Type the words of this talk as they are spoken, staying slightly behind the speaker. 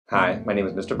Hi, my name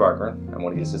is Mr. Barker. I'm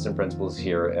one of the assistant principals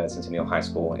here at Centennial High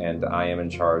School, and I am in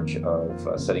charge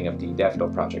of setting up the Daffodil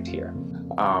Project here.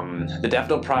 The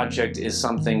Daffodil Project is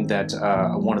something that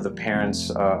one of the parents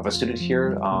of a student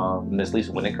here, Ms.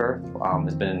 Lisa Winokur,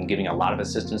 has been giving a lot of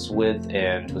assistance with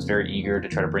and was very eager to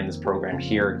try to bring this program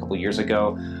here a couple years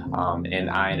ago. And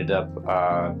I ended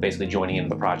up basically joining in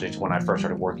the project when I first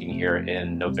started working here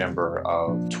in November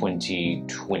of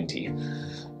 2020.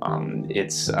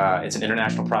 It's an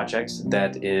international project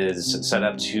that is set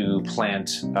up to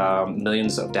plant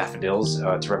millions of daffodils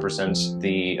to represent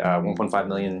the 1.5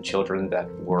 million children that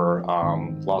were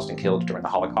lost and killed during the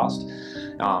Holocaust,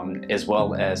 as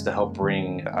well as to help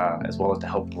bring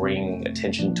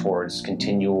attention towards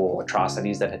continual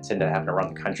atrocities that tend to happen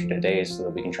around the country today, so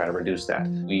that we can try to reduce that.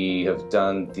 We have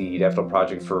done the Daffodil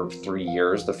Project for 3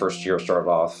 years. The first year started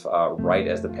off right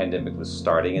as the pandemic was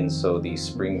starting, and so the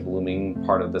spring blooming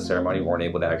part of the ceremony we weren't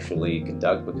able to actually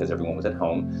conduct because everyone was at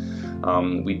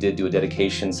home. We did do a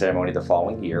dedication ceremony the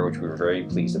following year, which we were very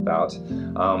pleased about.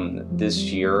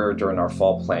 This year, during our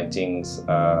fall plantings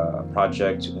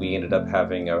project, we ended up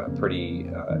having a pretty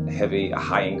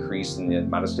high increase in the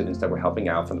amount of students that were helping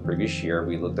out from the previous year.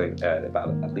 We looked at about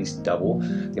at least double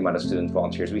the amount of student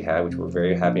volunteers we had, which we're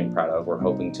very happy and proud of. We're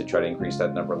hoping to try to increase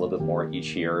that number a little bit more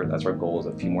each year. That's our goal, is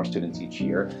a few more students each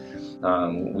year.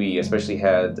 We especially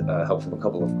had help from a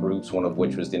couple of groups, one of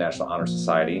which was the National Honor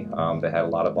Society. That had a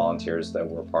lot of volunteers that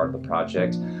were part of the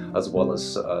project, as well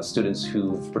as students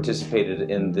who've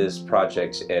participated in this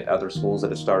project at other schools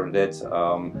that have started it,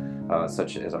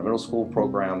 such as our middle school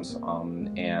programs,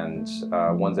 and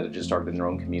ones that have just started in their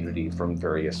own community from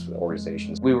various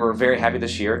organizations. We were very happy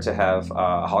this year to have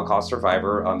a Holocaust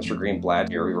survivor, Mr. Greenblatt,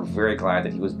 here. We were very glad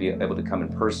that he was able to come in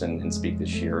person and speak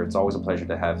this year. It's always a pleasure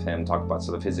to have him talk about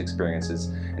some of his experiences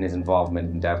and his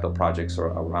involvement in Daffodil projects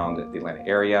around the Atlanta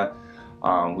area.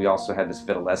 We also had Ms.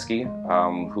 Vitaleski,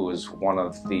 who is one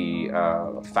of the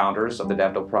founders of the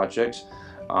Daffodil Project.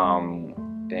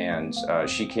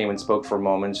 She came and spoke for a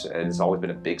moment, and has always been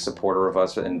a big supporter of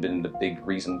us and been the big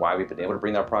reason why we've been able to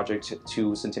bring our project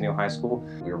to Centennial High School.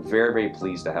 We were very, very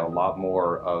pleased to have a lot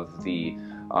more of the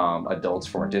adults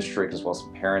from our district, as well as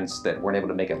some parents that weren't able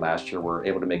to make it last year, were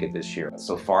able to make it this year.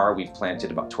 So far, we've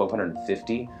planted about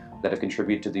 1,250 that have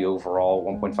contributed to the overall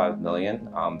 1.5 million.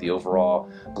 The overall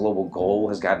global goal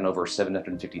has gotten over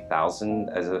 750,000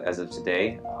 as of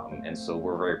today. And so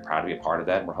we're very proud to be a part of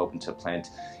that, and we're hoping to plant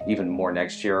even more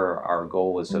next year. Our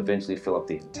goal is to eventually fill up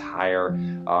the entire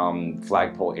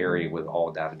flagpole area with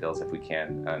all daffodils if we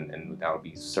can, and that would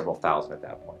be several thousand at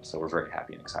that point. So we're very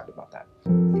happy and excited about that.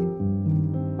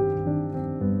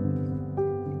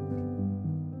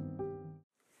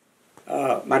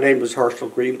 My name is Herschel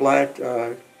Greenblatt,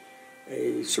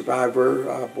 a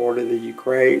survivor born in the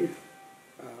Ukraine.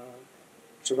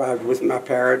 Survived with my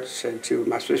parents and two of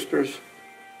my sisters.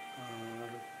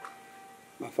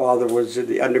 My father was in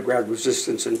the underground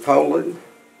resistance in Poland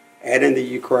and in the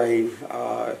Ukraine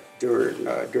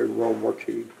during World War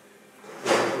II.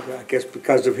 I guess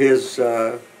because of his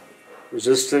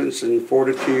resistance and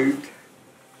fortitude,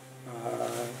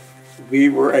 we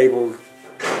were able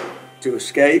to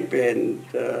escape and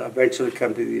eventually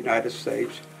come to the United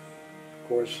States. Of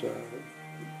course,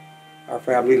 our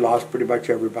family lost pretty much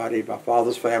everybody. My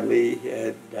father's family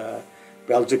had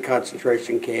Belgian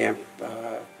concentration camp,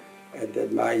 and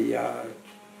then my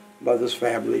mother's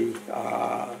family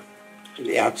in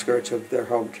the outskirts of their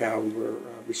hometown were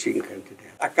machine gunned to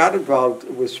death. I got involved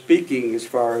with speaking as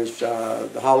far as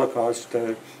the Holocaust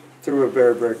through a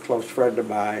very, very close friend of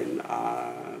mine.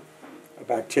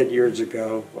 About 10 years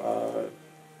ago,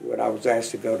 when I was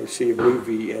asked to go to see a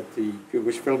movie at the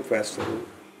Jewish Film Festival,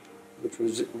 which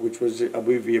was a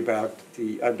movie about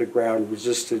the underground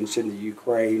resistance in the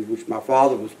Ukraine, which my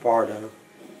father was part of.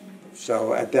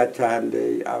 So at that time,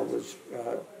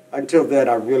 until then,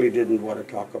 I really didn't want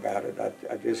to talk about it.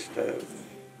 I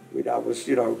was,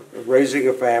 raising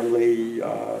a family,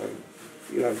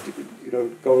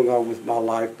 going on with my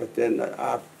life, but then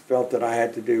I felt that I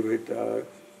had to do it.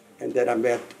 And then I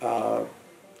met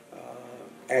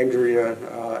Andrea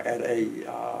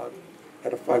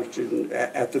at a function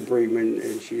at the Bremen,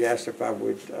 and she asked if I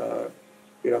would,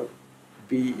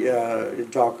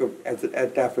 talk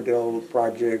at Daffodil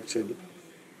Projects and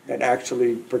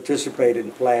actually participate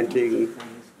in planting.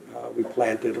 We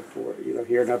planted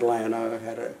here in Atlanta.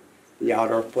 Had the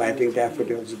honor of planting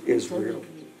daffodils in Israel.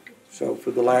 So for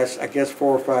the last, I guess,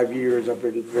 4 or 5 years, I've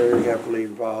been very heavily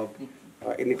involved.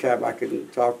 Anytime I can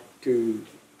talk to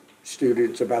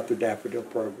students about the Daffodil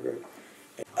program.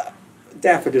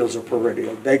 Daffodils are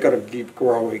perennial. They're going to keep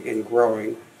growing and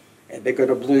growing, and they're going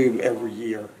to bloom every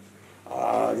year.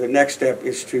 The next step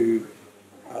is to,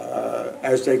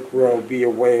 as they grow, be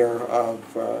aware of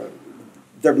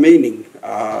their meaning.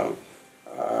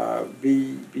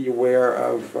 Be aware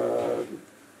of,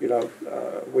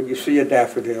 when you see a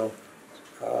daffodil,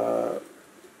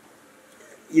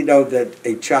 you know that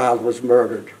a child was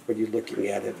murdered when you're looking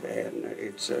at it, and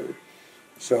it's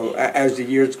so as the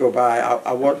years go by,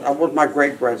 I want my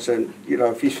great grandson,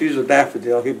 if he sees a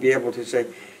daffodil, he'll be able to say,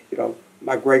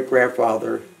 my great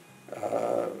grandfather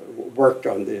worked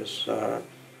on this.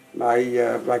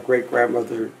 My great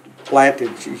grandmother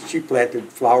planted. She planted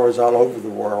flowers all over the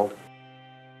world,